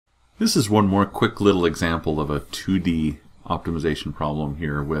This is one more quick little example of a 2D optimization problem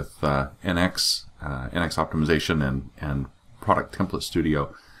here with NX optimization and Product Template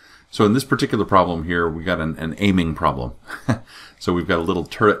Studio. So in this particular problem here, we got an aiming problem. So we've got a little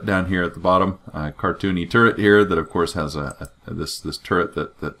turret down here at the bottom, a cartoony turret here that of course has this turret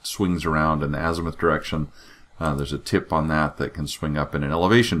that swings around in the azimuth direction. There's a tip on that can swing up in an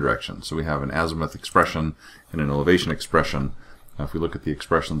elevation direction. So we have an azimuth expression and an elevation expression. If we look at the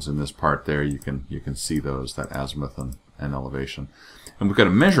expressions in this part there, you can see those, that azimuth and elevation. And we've got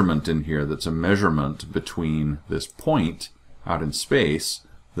a measurement in here that's a measurement between this point out in space,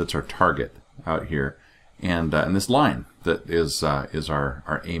 that's our target out here, and this line that is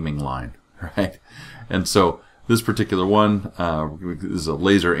our aiming line, right? And so this particular one is a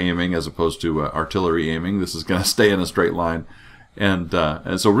laser aiming as opposed to artillery aiming. This is going to stay in a straight line. And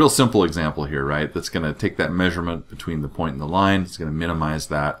so real simple example here, right? That's going to take that measurement between the point and the line. It's going to minimize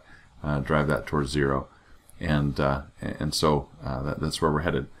that, drive that towards 0. And so that's where we're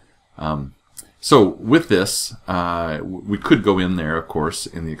headed. So with this, we could go in there, of course,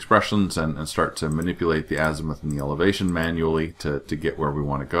 in the expressions and start to manipulate the azimuth and the elevation manually to get where we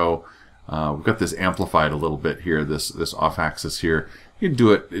want to go. We've got this amplified a little bit here, this off-axis here. You can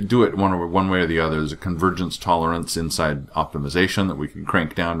do it one way or the other. There's a convergence tolerance inside optimization that we can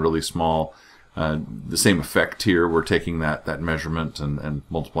crank down really small. The same effect here. We're taking that measurement and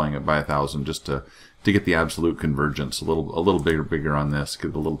multiplying it by 1,000 just to get the absolute convergence. A little bigger on this. Get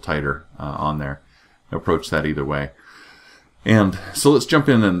it a little tighter on there. Approach that either way. And so let's jump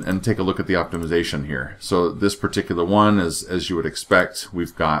in and take a look at the optimization here. So this particular one, as you would expect,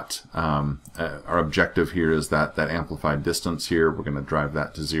 we've got our objective here is that amplified distance here. We're going to drive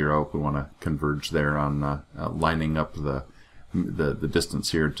that to 0. We want to converge there on lining up the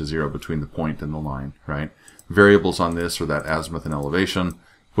distance here to 0 between the point and the line, right? Variables on this are that azimuth and elevation.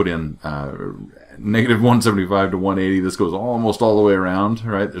 Put in negative 175 to 180. This goes almost all the way around,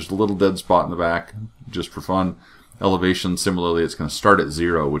 right? There's a little dead spot in the back just for fun. Elevation, similarly, it's going to start at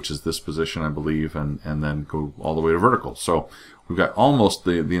 0, which is this position, I believe, and then go all the way to vertical. So we've got almost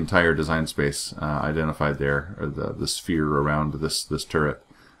the entire design space identified there, or the sphere around this turret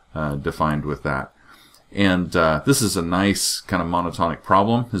defined with that. And this is a nice kind of monotonic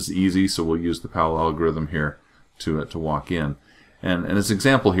problem. This is easy, so we'll use the Powell algorithm here to walk in. And as an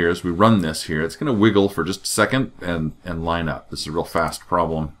example here, as we run this here, it's going to wiggle for just a second and line up. This is a real fast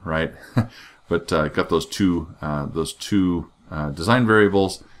problem, right? But got those two design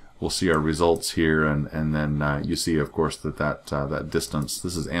variables. We'll see our results here, and then you see, of course, that distance.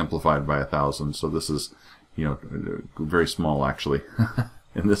 This is amplified by 1,000, so this is, very small actually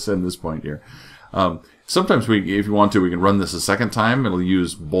in this point here. Sometimes if you want to, we can run this a second time. It'll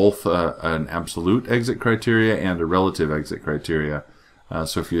use both an absolute exit criteria and a relative exit criteria.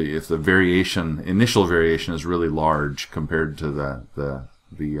 So if the initial variation is really large compared to the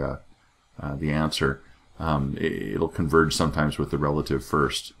answer, it'll converge sometimes with the relative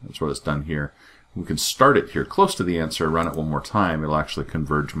first. That's what it's done here. We can start it here close to the answer, run it one more time. It'll actually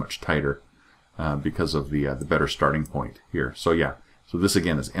converge much tighter because of the better starting point here. So yeah. So this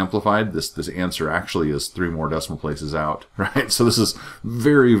again is amplified. This answer actually is 3 more decimal places out, right? So this is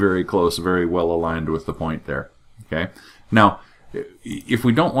very, very close, very well aligned with the point there. Okay. Now, if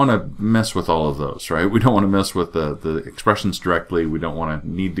we don't want to mess with all of those, right? We don't want to mess with the expressions directly. We don't want to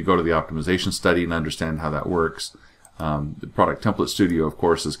need to go to the optimization study and understand how that works. The Product Template Studio, of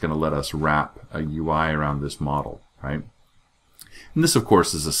course, is going to let us wrap a UI around this model, right? And this, of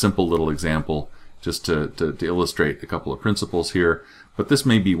course, is a simple little example just to illustrate a couple of principles here. But this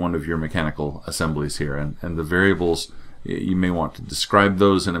may be one of your mechanical assemblies here, and the variables, you may want to describe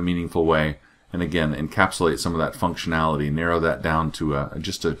those in a meaningful way, and again, encapsulate some of that functionality, narrow that down to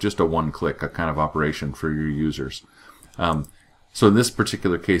just a one-click, a kind of operation for your users. So in this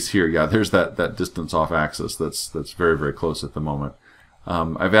particular case here, yeah, there's that distance off axis that's very, very close at the moment.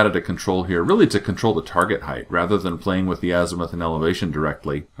 I've added a control here really to control the target height rather than playing with the azimuth and elevation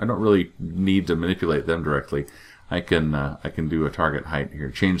directly. I don't really need to manipulate them directly. I can do a target height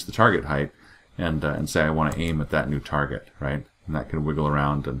here, change the target height, and say I want to aim at that new target, right? And that can wiggle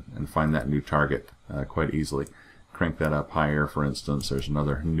around and find that new target quite easily. Crank that up higher, for instance. There's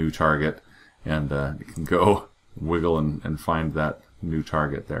another new target, and you can go wiggle and find that new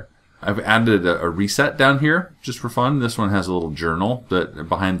target there. I've added a reset down here just for fun. This one has a little journal that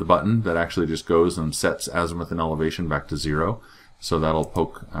behind the button that actually just goes and sets azimuth and elevation back to 0. So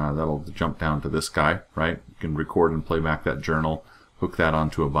that'll jump down to this guy, right? You can record and play back that journal, hook that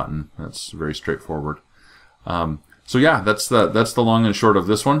onto a button. That's very straightforward. So yeah, that's the long and short of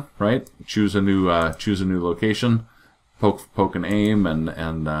this one, right? Choose a new location, poke and aim,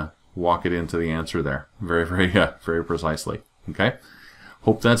 and walk it into the answer there very, very precisely. Okay?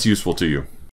 Hope that's useful to you.